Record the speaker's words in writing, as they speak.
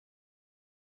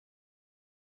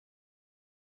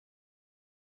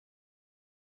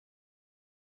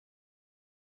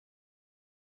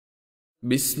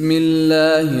بسم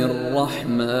الله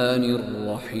الرحمن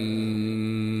الرحيم.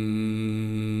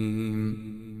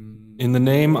 In the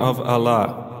name of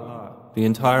Allah, the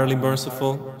entirely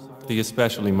merciful, the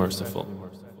especially merciful.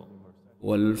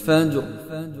 والفجر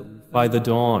By the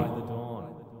dawn,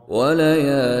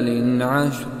 وليال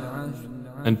عشر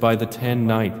and by the 10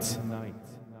 nights,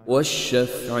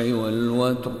 والشفع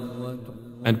والوتر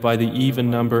and by the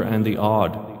even number and the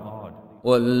odd,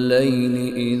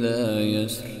 والليل إذا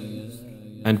يسر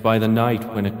and by the night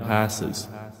when it passes.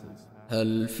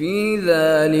 هل في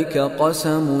ذلك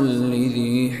قسم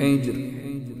لذي حجر.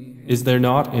 Is there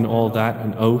not in all that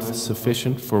an oath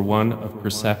sufficient for one of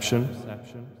perception?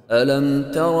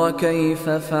 ألم تر كيف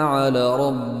فعل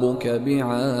ربك بعاد.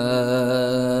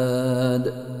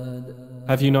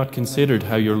 Have you not considered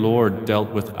how your Lord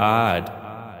dealt with Ad,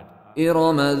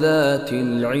 إرم ذات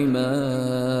العماد.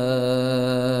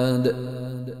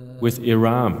 with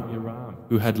Iram,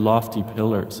 who had lofty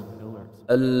pillars,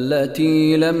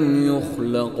 التي لم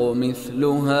يخلق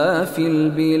مثلها في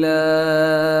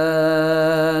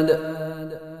البلاد.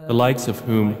 the likes of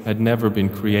whom had never been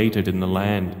created in the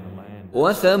land,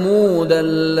 وثمود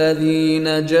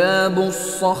الذين جابوا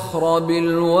الصخر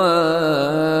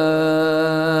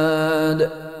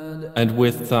بالواد. and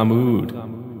with Thamud,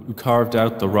 who carved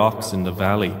out the rocks in the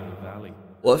valley,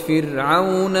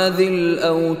 وفرعون ذي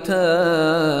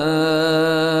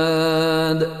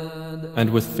الأوتاد. and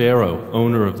with Pharaoh,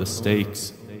 owner of the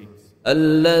stakes,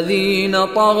 الذين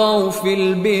طغوا في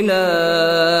البلاد.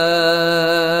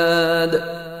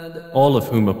 all of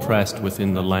whom oppressed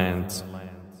within the lands,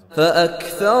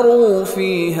 فأكثروا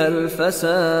فيها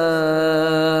الفساد.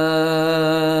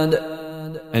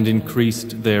 and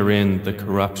increased therein the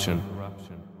corruption.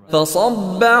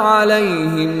 فصب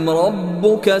عليهم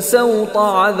ربك سوط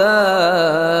عذاب.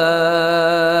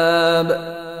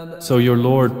 So your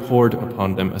Lord poured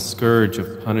upon them a scourge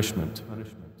of punishment.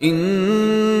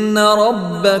 إن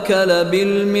ربك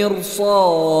لبالمرصاد.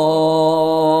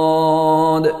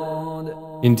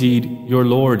 Indeed, your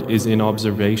Lord is in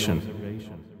observation.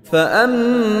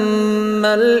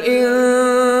 فأما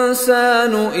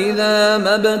الإنسان إذا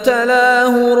ما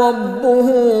ابتلاه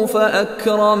ربه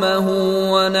فأكرمه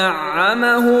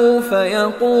ونعمه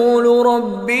فيقول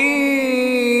ربي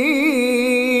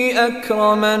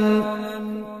أكرمن.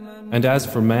 And as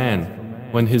for man,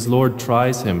 when his Lord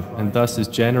tries him and thus is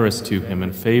generous to him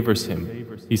and favors him,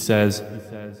 he says,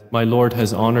 my Lord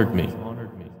has honored me.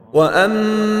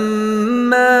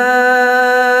 وأما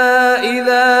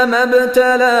إذا ما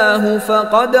ابتلاه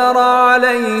فقدر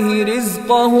عليه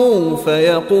رزقه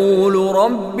فيقول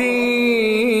ربي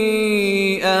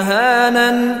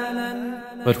أهانن.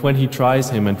 But when he tries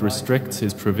him and restricts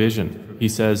his provision, he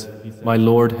says, my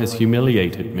Lord has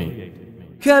humiliated me.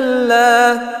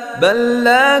 كلا بل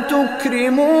لا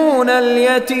تكرمون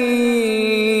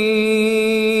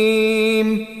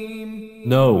اليتيم.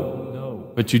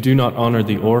 No, but you do not honor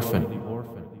the orphan.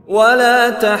 ولا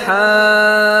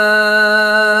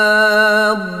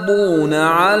تحاضون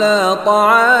على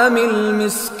طعام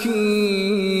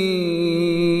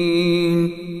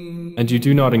المسكين. And you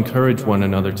do not encourage one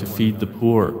another to feed the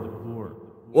poor.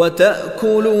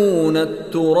 وتأكلون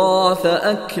التراث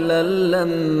أكلا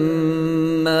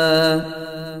لما.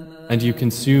 And you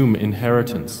consume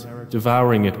inheritance,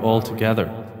 devouring it all together.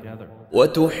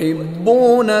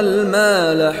 وتحبون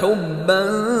المال حبا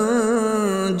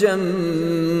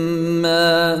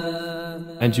جما.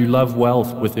 And you love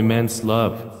wealth with immense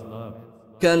love.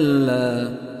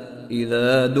 كلا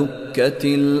إذا دكت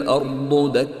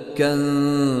الأرض دكا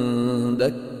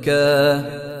دكا.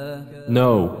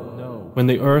 No, when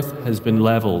the earth has been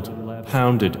leveled,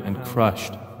 pounded and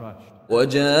crushed,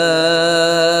 وجاء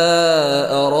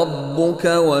ربك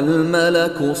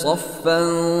والملك صفا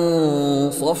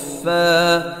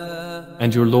صفا.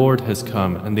 and your Lord has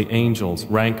come and the angels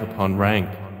rank upon rank,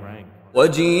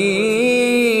 وجيء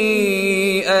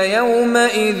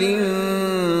يومئذ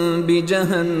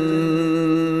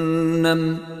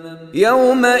بجهنم.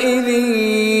 يومئذ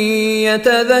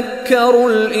يتذكر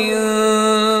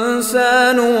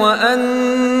الإنسان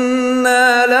وأنى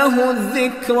له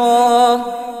الذكرى.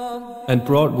 and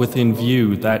brought within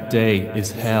view that day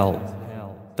is hell.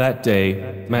 That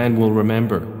day man will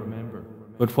remember,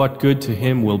 but what good to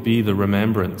him will be the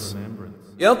remembrance.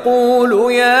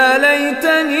 يقول يا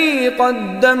ليتني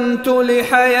قدمت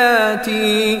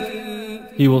لحياتي.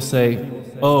 He will say,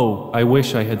 oh, I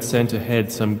wish I had sent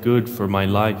ahead some good for my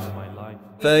life.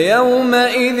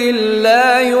 فيومئذ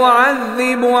لا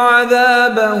يعذب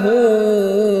عذابه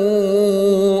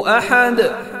أحد.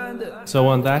 So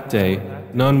on that day,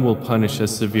 none will punish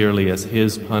as severely as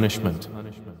his punishment.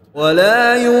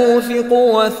 ولا يوثق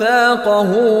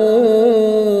وثاقه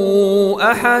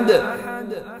أحد.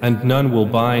 And none will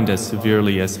bind as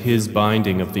severely as his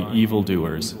binding of the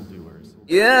evildoers.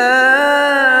 يا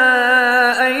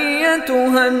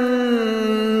أيتها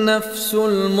النفس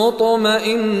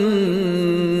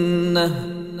المطمئنة.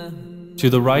 To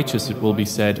the righteous it will be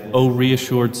said, O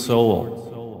reassured soul,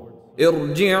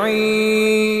 ارجعي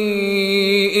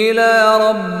إلى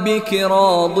ربك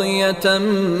راضية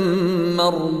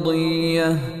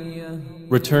مرضية.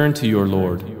 return to your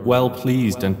Lord, well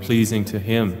pleased and pleasing to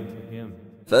him,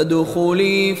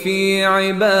 فادخلي في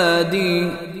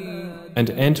عبادي. and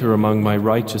enter among my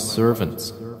righteous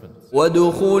servants,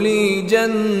 وادخلي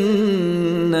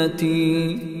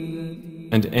جنتي.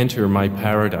 and enter my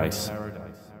paradise.